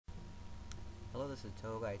Hello, this is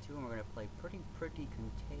Togai2, and we're going to play Pretty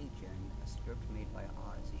Contagion, a script made by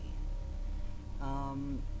Ozzy.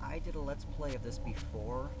 I did a Let's Play of this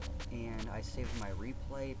before, and I saved my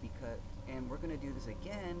replay and we're going to do this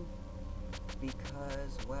again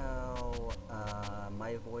because, well,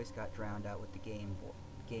 my voice got drowned out with the game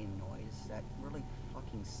noise. That really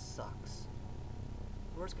fucking sucks.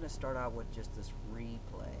 We're just going to start out with just this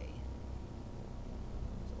replay.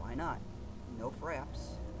 So why not? No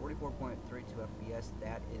fraps. 44.32 FPS,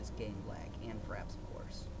 that is game lag, and fraps, of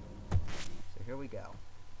course. So here we go.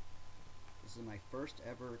 This is my first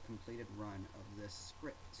ever completed run of this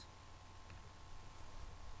script.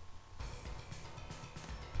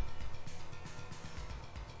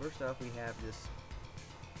 First off, we have this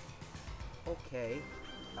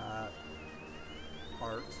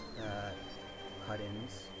art,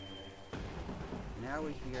 cut-ins. Now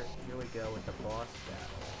here we go with the boss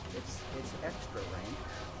battle. It's extra rank,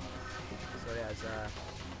 so it has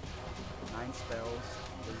 9 spells,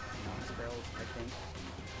 8 non-spells, I think,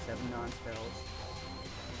 7 non-spells,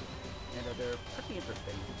 and they're pretty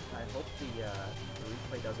interesting. I hope the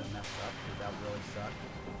replay doesn't mess up, because that would really suck.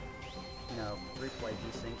 You know, replay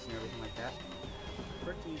desyncs and everything like that.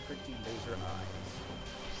 Pretty laser eyes.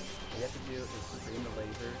 All you have to do is stream the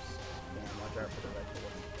lasers and watch out for the red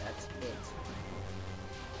bullets. That's it.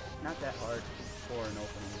 Not that hard for an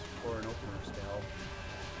opener spell.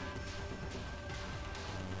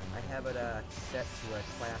 I have it set to a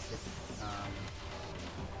classic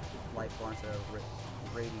life bar instead of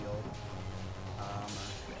radial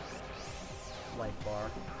life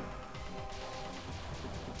bar.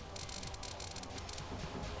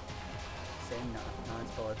 Same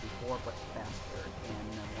non-spell as before, but faster,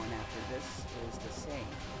 and the one after this is the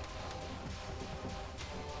same.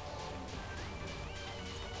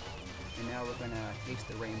 And now we're gonna taste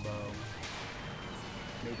the rainbow,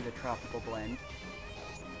 maybe the tropical blend.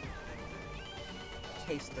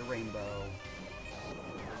 Taste the rainbow.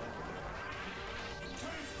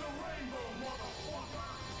 Taste the rainbow, motherfucker!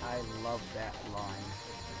 I love that line.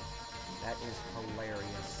 That is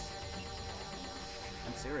hilarious.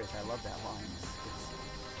 I'm serious, I love that line. It's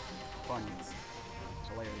funny, it's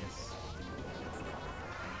hilarious.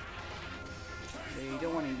 So you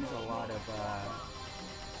don't want to use a lot of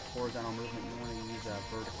horizontal movement, you want to use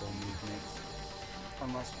vertical movements.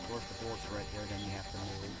 Unless, of course, the bullets are right there, then you have to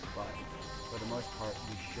move. But for the most part,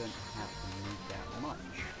 you shouldn't have to move that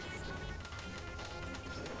much.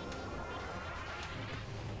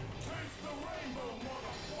 Taste the rainbow,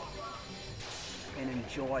 motherfucker! And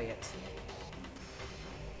enjoy it.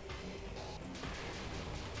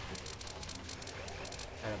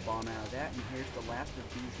 Got a bomb out of that, and here's the last of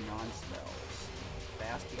these non-spells.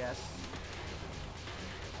 Fast, yes.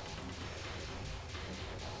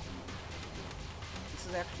 This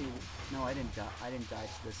is actually... No, I didn't die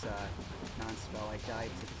to this non-spell. I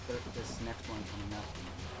died to this next one coming up,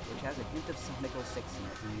 which has a hint of Sonic 06 in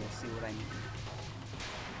it, and you'll see what I mean.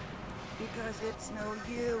 Because it's no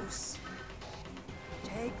use!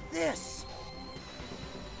 Take this!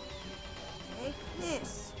 Take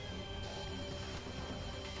this!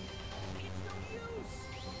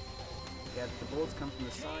 Yeah, the bullets come from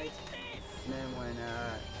the sides, and then when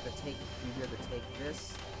you hear the take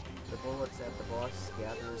this, the bullets that the boss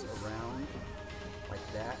gathers around, like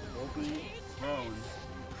that, will be thrown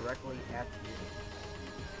directly at you.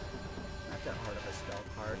 Not that hard of a spell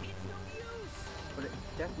card, but it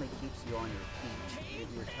definitely keeps you on your feet,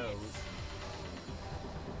 with your toes.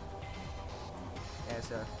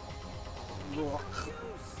 As a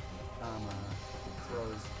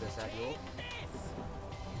throws this at you.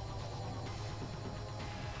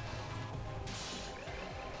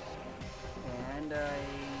 And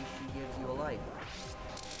she gives you a life.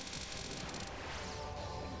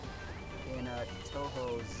 In a Toho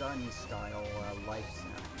Zun style life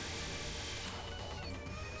sound.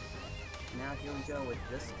 Now here we go with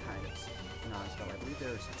this kind of non-spell. I believe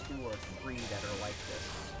there's 2 or 3 that are like this.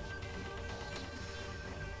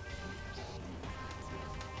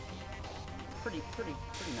 Pretty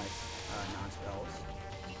nice non-spells.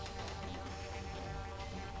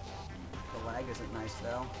 The lag isn't nice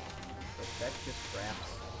though. But that's just craps.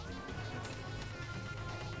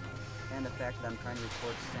 And the fact that I'm trying to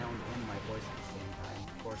record sound and my voice at the same time.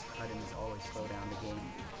 Of course, cut-ins always slow down the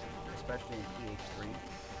game, especially in PH3.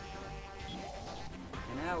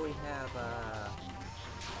 And now we have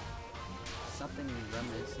something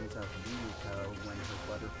reminiscent of Yumiko when her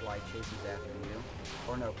butterfly chases after you.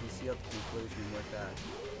 Or no, Concealed Conclusion with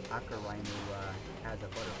Akaraimu has a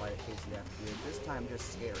butterfly that chases after you. This time just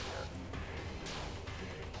scarier.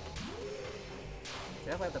 You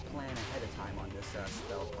definitely have to plan ahead of time on this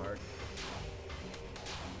spell card.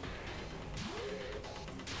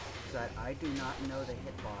 that I do not know the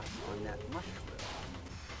hitbox on that mushroom.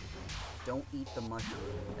 Don't eat the mushroom.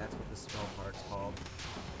 That's what the spell card's called.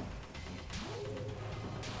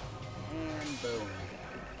 And boom.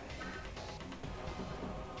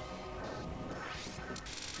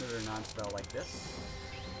 Another non-spell like this.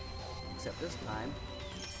 Except this time,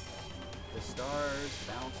 the stars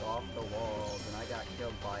bounce off the walls, and I got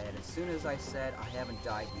killed by it. As soon as I said I haven't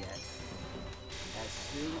died yet, as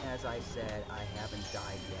soon as I said I haven't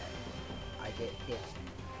died yet, I get hit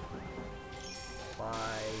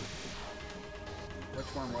by... Which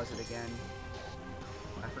one was it again?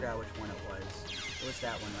 I forgot which one it was. It was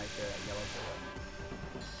that one right there, that yellow bullet.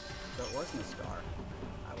 So it wasn't a star.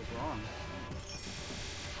 I was wrong.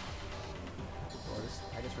 Well,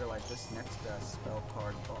 I just realized this next spell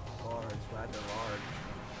card bar is rather large.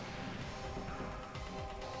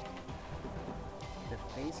 The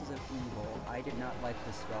Faces of Evil. I did not like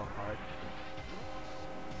this spell card.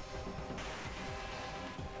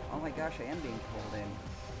 Oh my gosh, I am being pulled in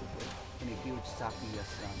a huge Sakuya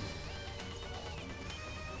sun.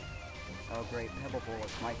 Oh great, Pebble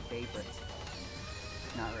Bullet's my favorite.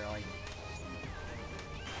 Not really.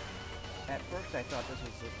 At first I thought this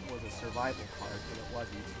was a survival card, but it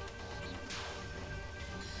wasn't.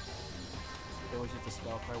 It was just a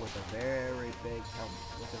spell card with a very big health,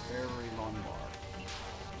 with a very long bar.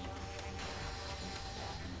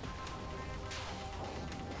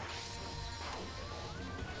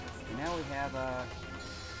 And now we have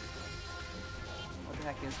what the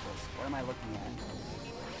heck is this? What am I looking at?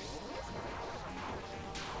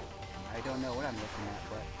 I don't know what I'm looking at,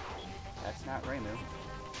 but that's not Reimu.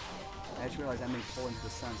 I just realized I'm being pulled into the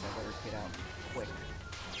sun, so I better get out quick.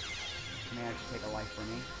 May actually take a life for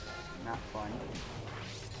me. Not fun.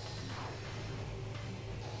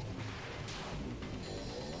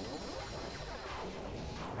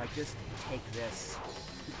 I just take this.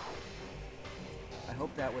 I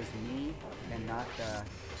hope that was me and not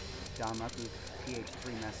Damaku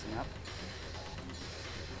PH3 messing up.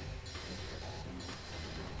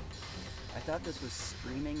 I thought this was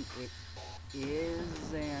streaming. It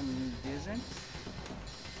is and isn't.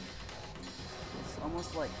 It's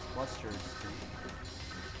almost like cluster streaming.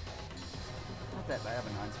 Not that bad of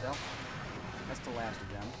a non-spell. That's the last of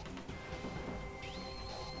them.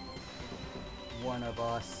 One of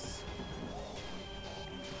us.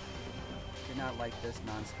 Did not like this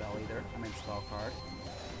non-spell either. I mean spell card.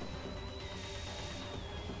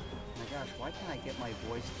 Oh my gosh, why can't I get my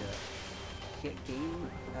voice to get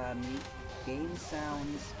game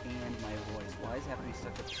sounds and my voice? Why does it have to be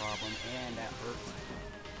such a problem? And that hurts.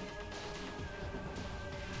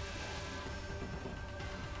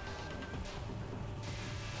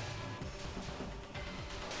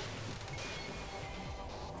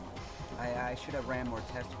 I should have ran more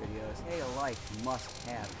test videos. Hey, a like, must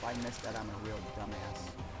have. If I missed that, I'm a real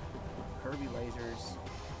dumbass. Kirby lasers.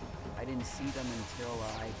 I didn't see them until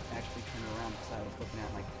I actually turned around because I was looking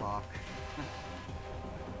at my clock.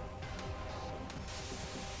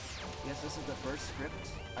 Yes, this is the first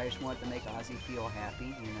script. I just wanted to make Ozzy feel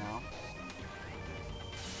happy, you know.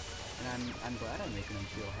 And I'm glad I'm making him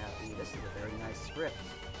feel happy. This is a very nice script.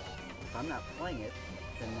 If I'm not playing it,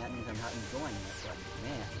 then that means I'm not enjoying it. But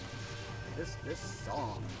man, this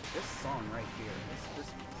song right here, this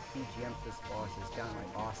BGM for this boss is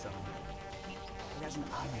downright awesome. It has an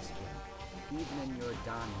honest one, even in your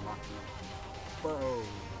Don Maki. Whoa!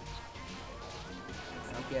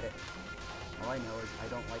 I don't get it. All I know is I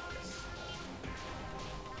don't like this.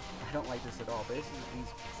 I don't like this at all. But this is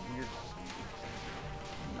these weird.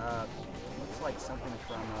 Looks like something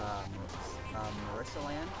from Marissa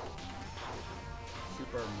Land.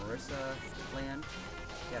 Super Marissa Land.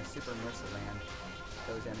 Yeah, Super Marissa Land.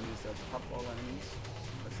 Those enemies, those puffball enemies.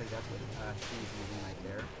 Looks like that's what she's using right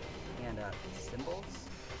there. And symbols.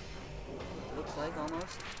 Looks like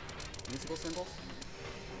almost musical symbols.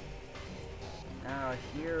 Now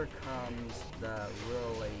here comes the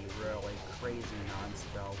really, really crazy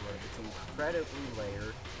non-spell where it's incredibly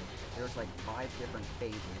layered. There's like 5 different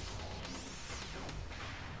phases.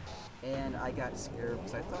 And I got scared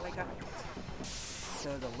because I thought I got it.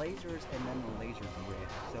 So the lasers and then the laser grid.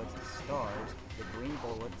 So it's the stars, the green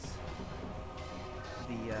bullets,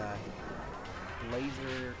 the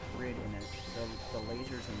laser grid and the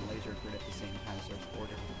lasers and the laser grid at the same time. So there's 4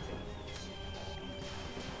 different phases.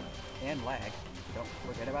 And lag. Don't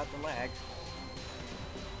forget about the lag.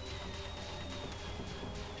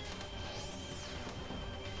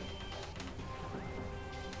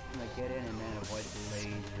 I'm gonna get in and then avoid the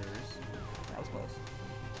lasers. That was close.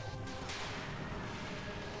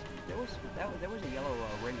 There was a yellow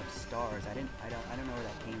ring of stars. I don't know where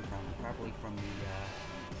that came from. Probably from the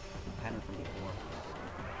pattern from before.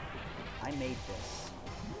 I made this.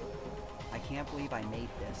 I can't believe I made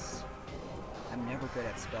this. I'm never good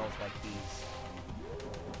at spells like these.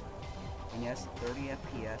 And yes, 30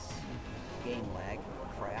 FPS game lag,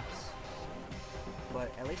 craps.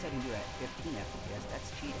 But at least I can do it at 15 FPS,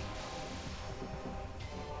 that's cheating.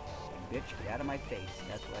 Bitch, get out of my face,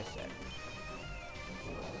 that's what I said.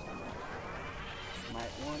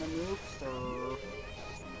 Might wanna move, sir.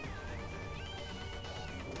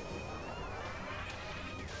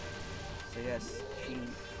 So yes, she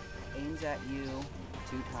aims at you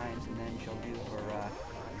 2 times and then she'll do her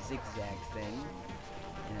zigzag thing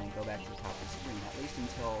and then go back to the top of the screen, at least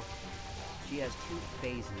until she has 2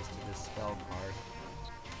 phases to this spell card.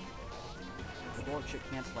 The bullet should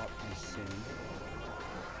cancel out pretty soon.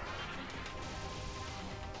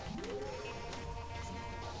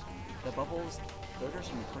 The bubbles, those are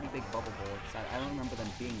some pretty big bubble bullets. I don't remember them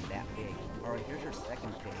being that big. Alright, here's your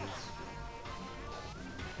second phase.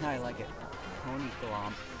 I like it. Pony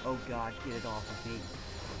Glomp. Oh god, get it off of me.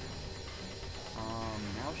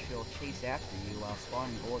 Now she'll chase after you while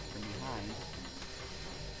spawning bullets from behind.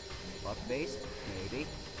 Luck-based? Maybe.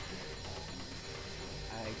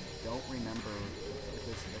 I don't remember if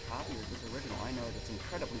this is a copy or is this original. I know it's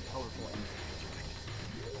incredibly colorful and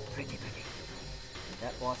pretty.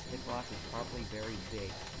 That boss hitbox is probably very big.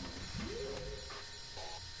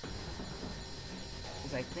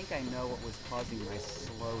 Because I think I know what was causing my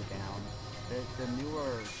slowdown. The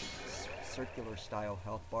newer circular style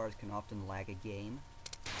health bars can often lag a game.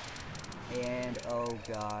 And oh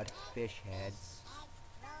god, fish heads.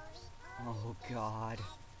 Oh god.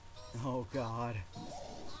 Oh god.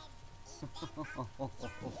 Oh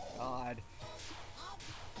god.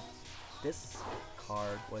 This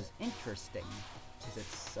card was interesting because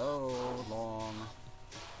it's so long.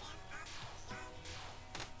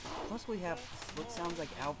 Plus we have what sounds like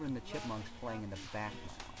Alvin and the Chipmunks playing in the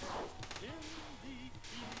background.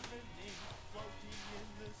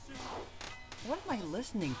 What am I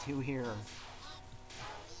listening to here?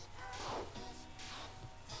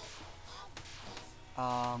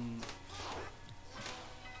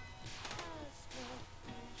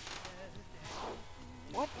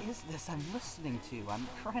 What is this I'm listening to? I'm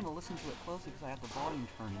trying to listen to it closely because I have the volume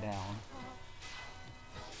turned down.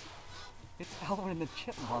 It's Alvin and the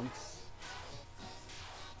Chipmunks.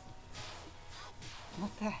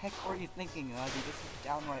 What the heck were you thinking, Ozzy? This is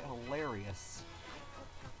downright hilarious.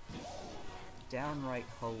 Downright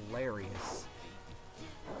hilarious.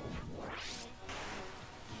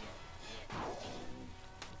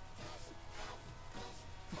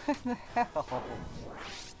 What the hell?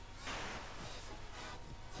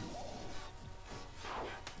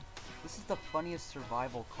 This is the funniest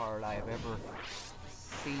survival card I have ever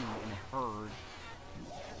seen and heard.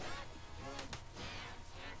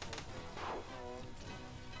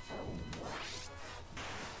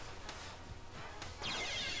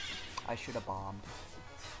 I should have bombed.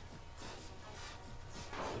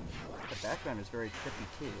 The background is very trippy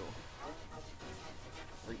too.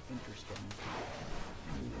 Very interesting.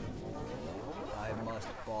 I must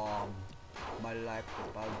bomb. My life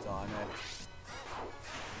depends on it.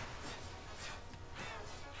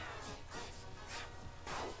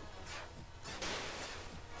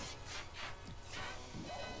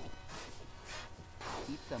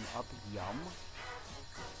 Heat them up, yum.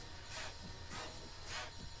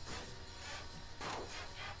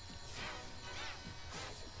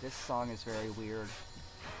 This song is very weird.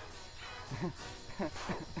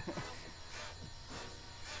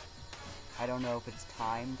 I don't know if it's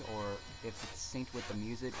timed or if it's synced with the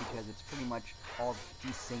music because it's pretty much all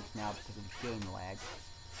desynced now because of game lag.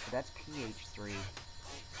 But that's PH3.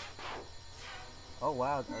 Oh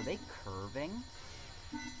wow, are they curving?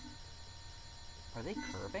 Are they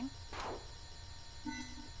curving?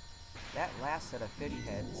 That last set of fish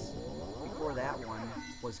heads, before that one,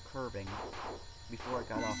 was curving. Before it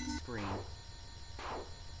got off the screen.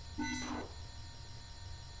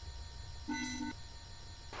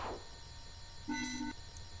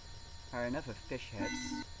 Alright, enough of fish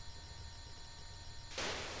heads.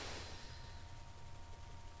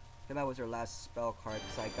 That was our last spell card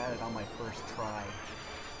because I got it on my first try.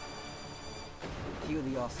 Cue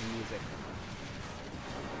the awesome music.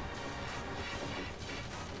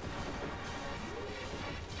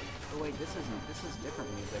 Oh wait, this is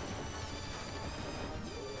different music.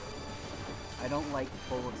 I don't like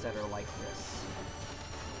bullets that are like this.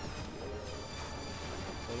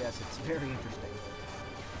 So yes, it's very interesting.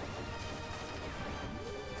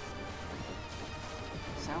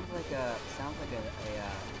 Sounds like a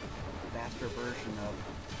faster version of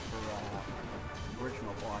her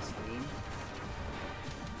original boss theme,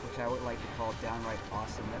 which I would like to call downright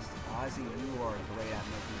awesomeness. Ozzy, you are great at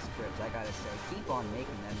making scripts. I gotta say, keep on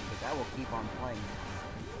making them because I will keep on playing them.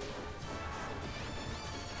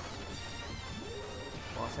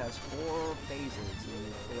 Boss has 4 phases,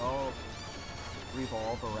 and they all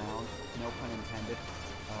revolve around, no pun intended,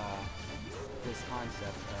 this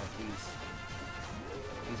concept of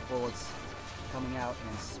these bullets coming out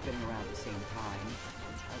and spinning around at the same time.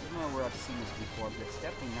 I don't know where I've seen this before, but it's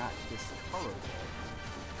definitely not discolored.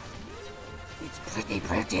 It's pretty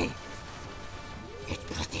pretty. It's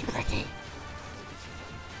pretty pretty.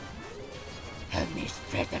 Help me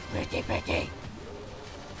spread the pretty pretty.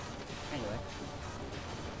 Anyway.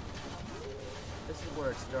 This is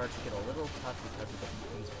where it starts to get a little tough because of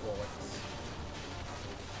these bullets.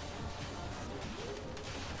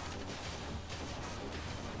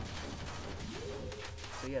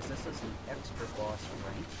 So yes, this is an extra boss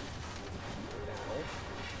rank battle.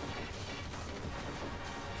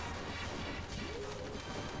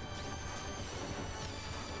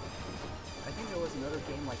 I think there was another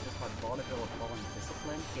game like this called Vaudeville of Fallen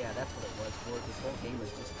Discipline. Yeah, that's what it was for. This whole game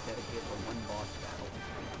was just dedicated to one boss battle.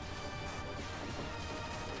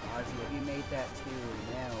 Ozzy, if you made that too,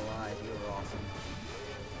 man alive, you were awesome.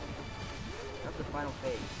 Up the final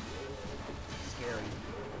phase. Scary.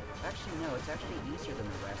 Actually, no, it's actually easier than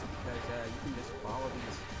the rest because you can just follow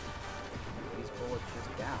these bullets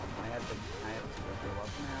just down. I have to go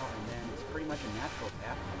up now, and then it's pretty much a natural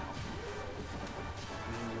path now.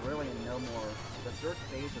 I mean, you're really in no more. The third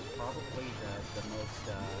phase is probably the most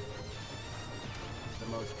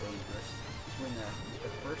dangerous. Between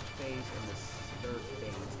the first phase and the third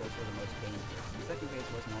phase, those were the most dangerous. The second phase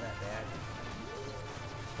wasn't all that bad,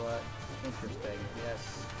 but interesting.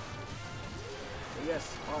 Yes. Yes,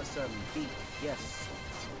 awesome, beat, yes.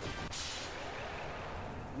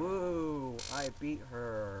 Woo, I beat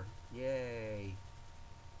her, yay.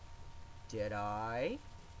 Did I?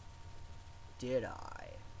 Did I?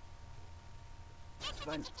 It's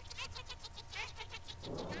fun.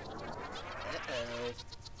 Uh-oh.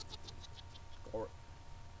 Or,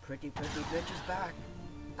 pretty bitch is back.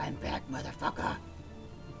 I'm back, motherfucker.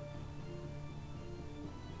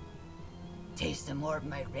 Taste some more of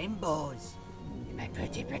my rainbows. My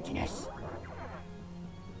prettiness.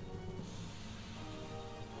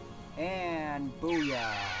 And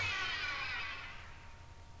booyah!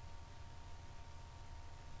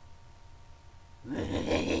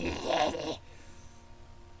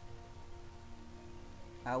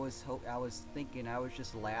 I was thinking, I was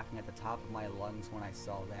just laughing at the top of my lungs when I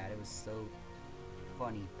saw that. It was so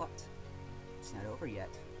funny, but it's not over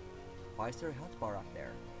yet. Why is there a health bar up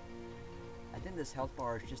there? I think this health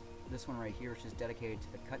bar is just, this one right here is just dedicated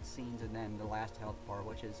to the cutscenes, and then the last health bar,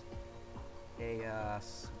 which is a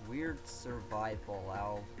weird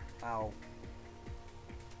survival.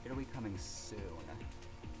 It'll be coming soon.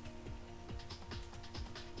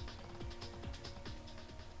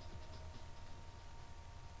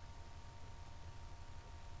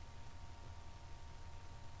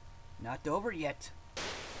 Not over yet.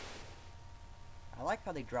 I like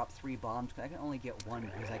how they drop 3 bombs, because I can only get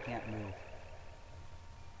 1 because I can't move.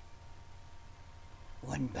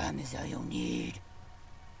 1 bomb is all you'll need.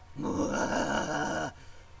 Am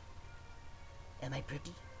I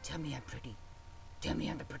pretty? Tell me I'm pretty. Tell me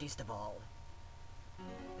I'm the prettiest of all.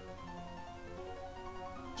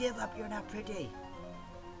 Give up, you're not pretty.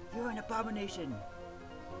 You're an abomination.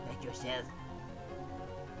 Like yourself.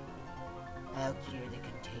 I'll cure the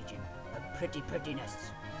contagion of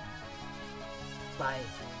prettiness by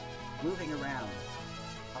moving around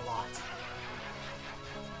a lot.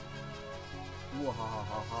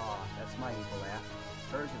 Wahahaha, that's my evil laugh.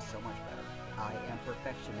 Hers is so much better. I am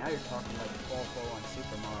perfection. Now you're talking like full on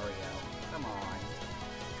Super Mario. Come on.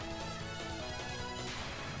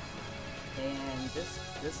 And this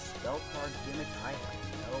spell card gimmick, I have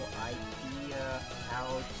no idea how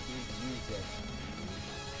to use it.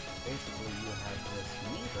 Basically, you have this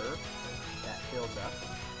meter that fills up,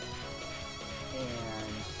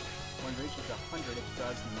 and when it reaches 100, it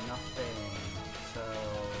does nothing. So,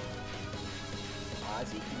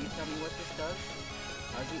 Ozzy, can you tell me what this does?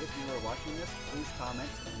 Ozzy, if you were watching this, please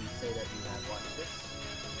comment and say that you have watched this.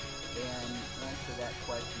 And answer that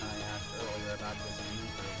question I asked earlier about this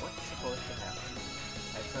meter. What's supposed to happen?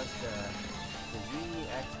 I pressed the Z,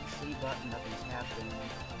 X, C button, nothing's happened.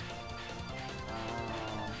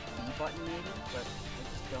 Button maybe, but I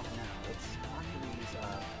just don't know. It's Mercury's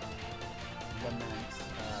lament,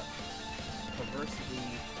 perversity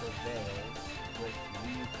prevails with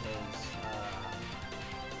Ryuko's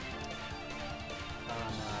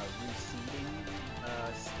receding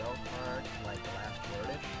spell card, like last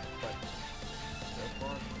wordish, but so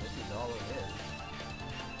far this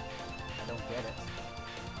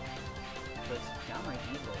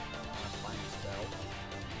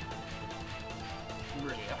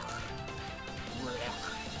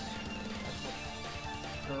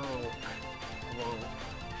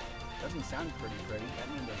doesn't sound pretty. That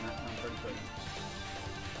name does not sound pretty.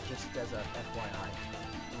 Just as a FYI.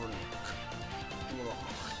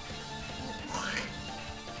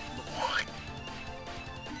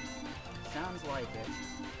 Sounds like it.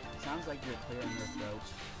 Sounds like you're clearing your throat.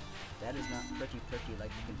 That is not pretty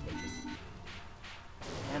like the contagion.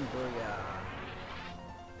 And booyah.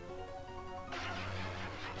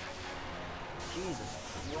 Jesus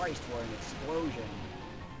Christ, what an explosion.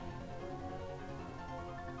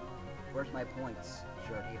 Where's my points?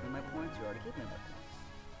 You already gave me my points? You already gave me my points.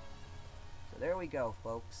 So there we go,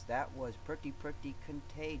 folks. That was pretty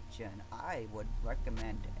contagion. I would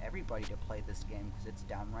recommend everybody to play this game because it's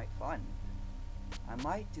downright fun. I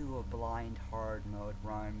might do a blind hard mode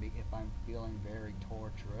run if I'm feeling very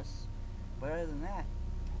torturous. But other than that,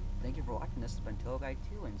 thank you for watching. This has been Toguy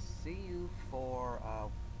 2, and see you for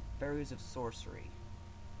Fairies of Sorcery.